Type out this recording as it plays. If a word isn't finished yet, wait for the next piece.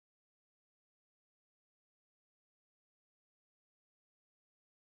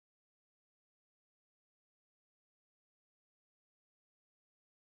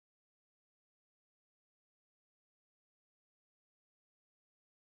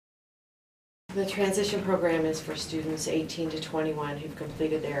The transition program is for students 18 to 21 who've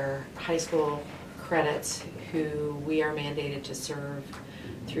completed their high school credits, who we are mandated to serve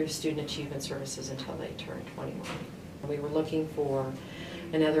through Student Achievement Services until they turn 21. We were looking for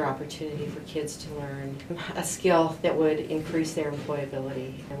another opportunity for kids to learn a skill that would increase their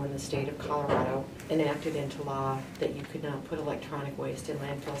employability. And when the state of Colorado enacted into law that you could not put electronic waste in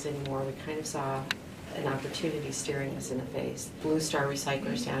landfills anymore, we kind of saw an opportunity staring us in the face. Blue Star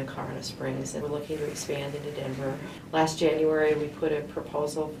Recyclers down in Colorado Springs, and we're looking to expand into Denver. Last January we put a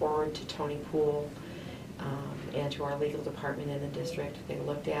proposal forward to Tony Poole and to our legal department in the district. They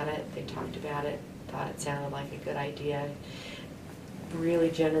looked at it, they talked about it, thought it sounded like a good idea,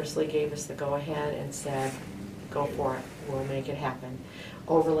 really generously gave us the go-ahead and said, go for it, we'll make it happen.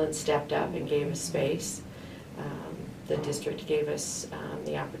 Overland stepped up and gave us space. The district gave us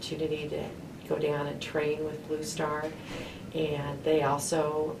the opportunity to go down and train with Blue Star, and they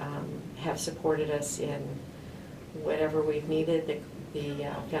also have supported us in whatever we've needed. The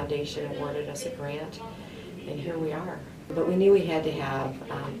foundation awarded us a grant, and here we are. But we knew we had to have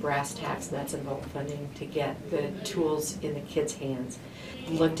brass tacks, nuts and bolt funding to get the tools in the kids' hands.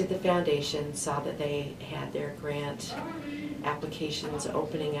 Looked at the foundation, saw that they had their grant applications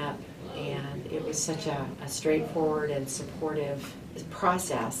opening up, and it was such a straightforward and supportive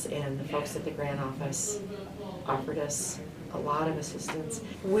process, and the folks at the grant office offered us a lot of assistance.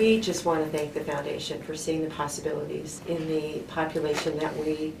 We just want to thank the foundation for seeing the possibilities in the population that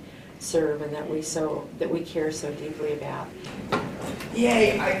we serve and that we care so deeply about.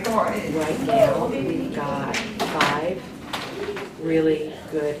 Yay, I got it. Right now we've got 5 really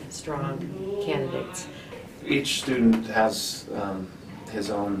good, strong candidates. Each student has his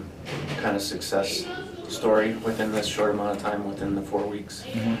own kind of success story within this short amount of time, within the 4 weeks.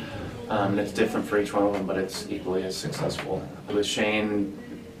 It's different for each one of them, but it's equally as successful. With Shane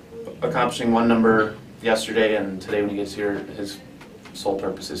accomplishing one number yesterday, and today when he gets here, his sole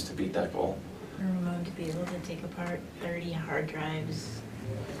purpose is to beat that goal. For Ramon to be able to take apart 30 hard drives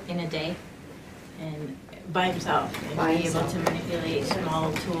in a day and by himself, and be able to manipulate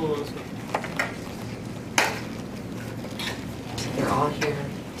small tools. They're all here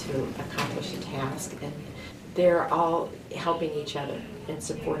to accomplish a task, and they're all helping each other and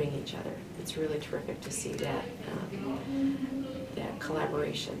supporting each other. It's really terrific to see that that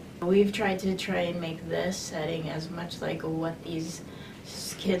collaboration. We've tried and make this setting as much like what these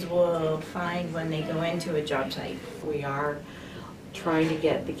kids will find when they go into a job site. We are trying to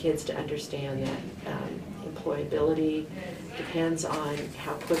get the kids to understand that employability depends on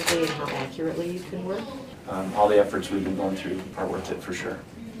how quickly and how accurately you can work. All the efforts we've been going through are worth it for sure.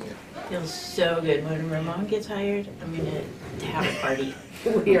 Feels so good. When Ramon gets hired, I'm going to have a party.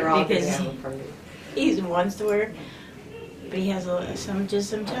 We are all going to have a party. He wants to work, but he has some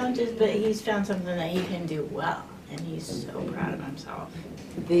challenges, but he's found something that he can do well, and he's so proud of himself.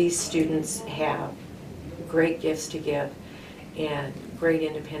 These students have great gifts to give and great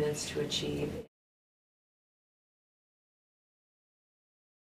independence to achieve.